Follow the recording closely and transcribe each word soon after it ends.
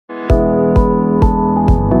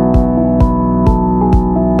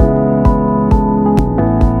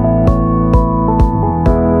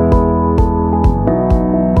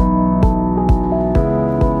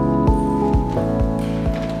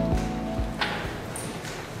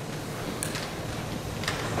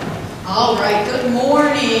All right, good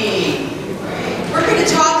morning. We're going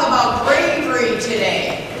to talk about bravery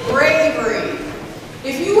today. Bravery.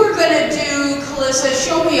 If you were going to do, Calissa,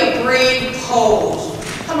 show me a brave pose.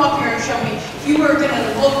 Come up here and show me. If you were going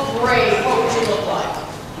to look brave, what would you look like?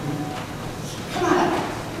 Come on up.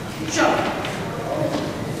 Show me.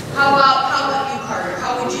 How about you, Carter?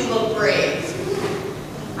 How would you look brave?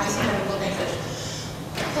 I think I would look like this.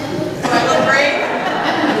 Do I look brave?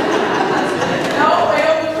 No, I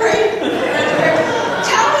don't look brave.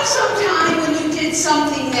 Tell me sometime when you did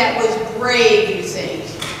something that was brave, you think.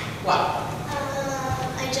 What?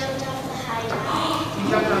 I jumped off the high dive. You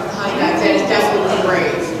jumped off the high dive. That is definitely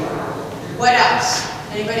brave. What else?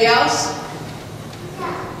 Anybody else?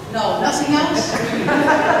 No, nothing else?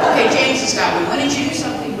 Okay, James has got one. When did you do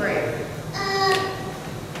something brave? I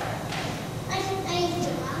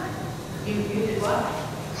forgot. You did what? I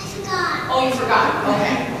forgot. Oh, you forgot.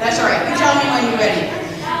 Okay, that's all right. You tell me when you're ready.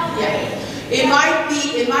 Yeah. It might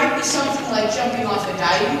be something like jumping off a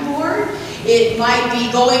diving board. It might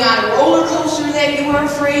be going on a roller coaster that you were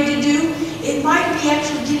afraid to do. It might be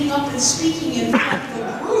actually getting up and speaking in front of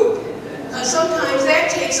a group. Sometimes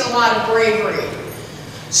that takes a lot of bravery.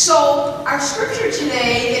 So our scripture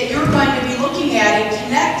today that you're going to be looking at in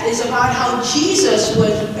Connect is about how Jesus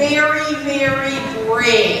was very, very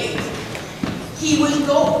brave. He was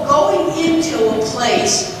going into a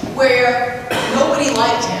place where nobody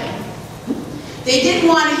liked him. They didn't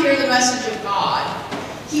want to hear the message of God.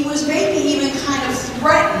 He was maybe even kind of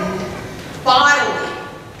threatened bodily.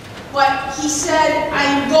 But he said, I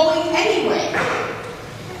am going anyway.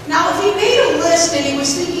 Now, if he made a list and he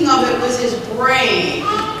was thinking of it with his brain,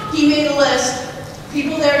 he made a list.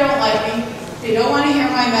 People there don't like me. They don't want to hear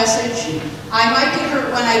my message. I might get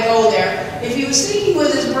hurt when I go there. If he was thinking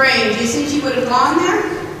with his brain, do you think he would have gone there?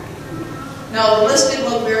 No, the list didn't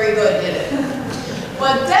look very good, did it?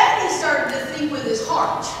 But then he started to think with his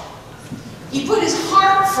heart. He put his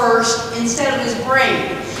heart first instead of his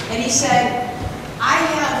brain. And he said, I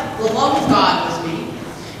have the love of God with me.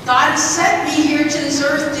 God sent me here to this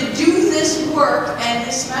earth to do this work and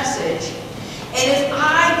this message. And if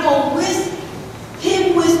I go with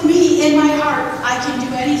him with me in my heart, I can do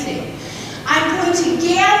anything. I'm going to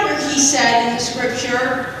gather, he said in the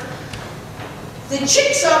scripture, the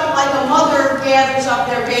chicks up like a mother gathers up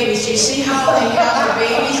their babies. Do you see how they have their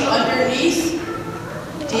babies underneath?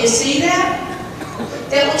 Do you see that?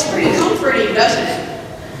 That looks pretty comforting, doesn't it?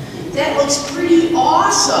 That looks pretty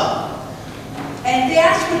awesome. And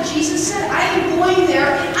that's what Jesus said. I am going there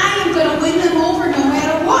and I am going to win them over no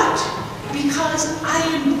matter what. Because I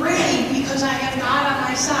am brave, because I have God on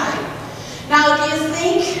my side. Now, do you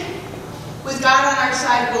think with God on our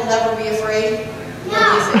side we'll never be afraid? No.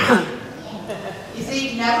 What do you think? You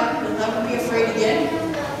think never? We'll never be afraid again?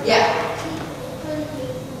 Yeah.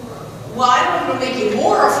 Well, I don't know if it'll make you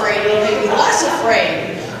more afraid, it'll make you less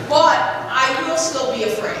afraid. But I will still be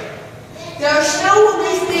afraid. There'll still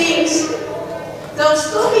be things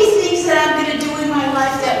that I'm going to do in my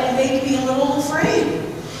life that will make me a little afraid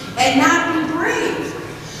and not be brave.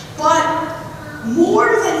 But more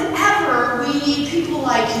than ever, we need people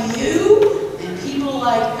like you and people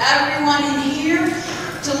like everyone in here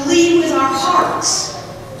to lead with our hearts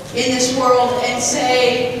in this world and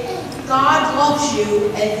say, God loves you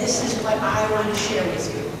and this is what I want to share with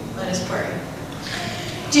you. Let us pray.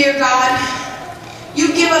 Dear God,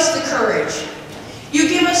 you give us the courage. You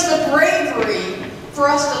give us the bravery for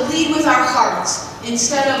us to lead with our hearts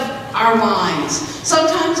instead of our minds.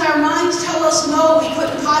 Sometimes our minds tell us, no, we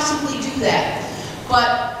couldn't possibly do that.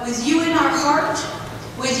 But with you in our heart,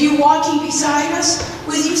 with you walking beside us,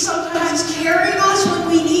 with you sometimes carrying us when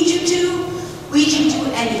we need you to, we can do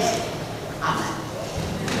anything.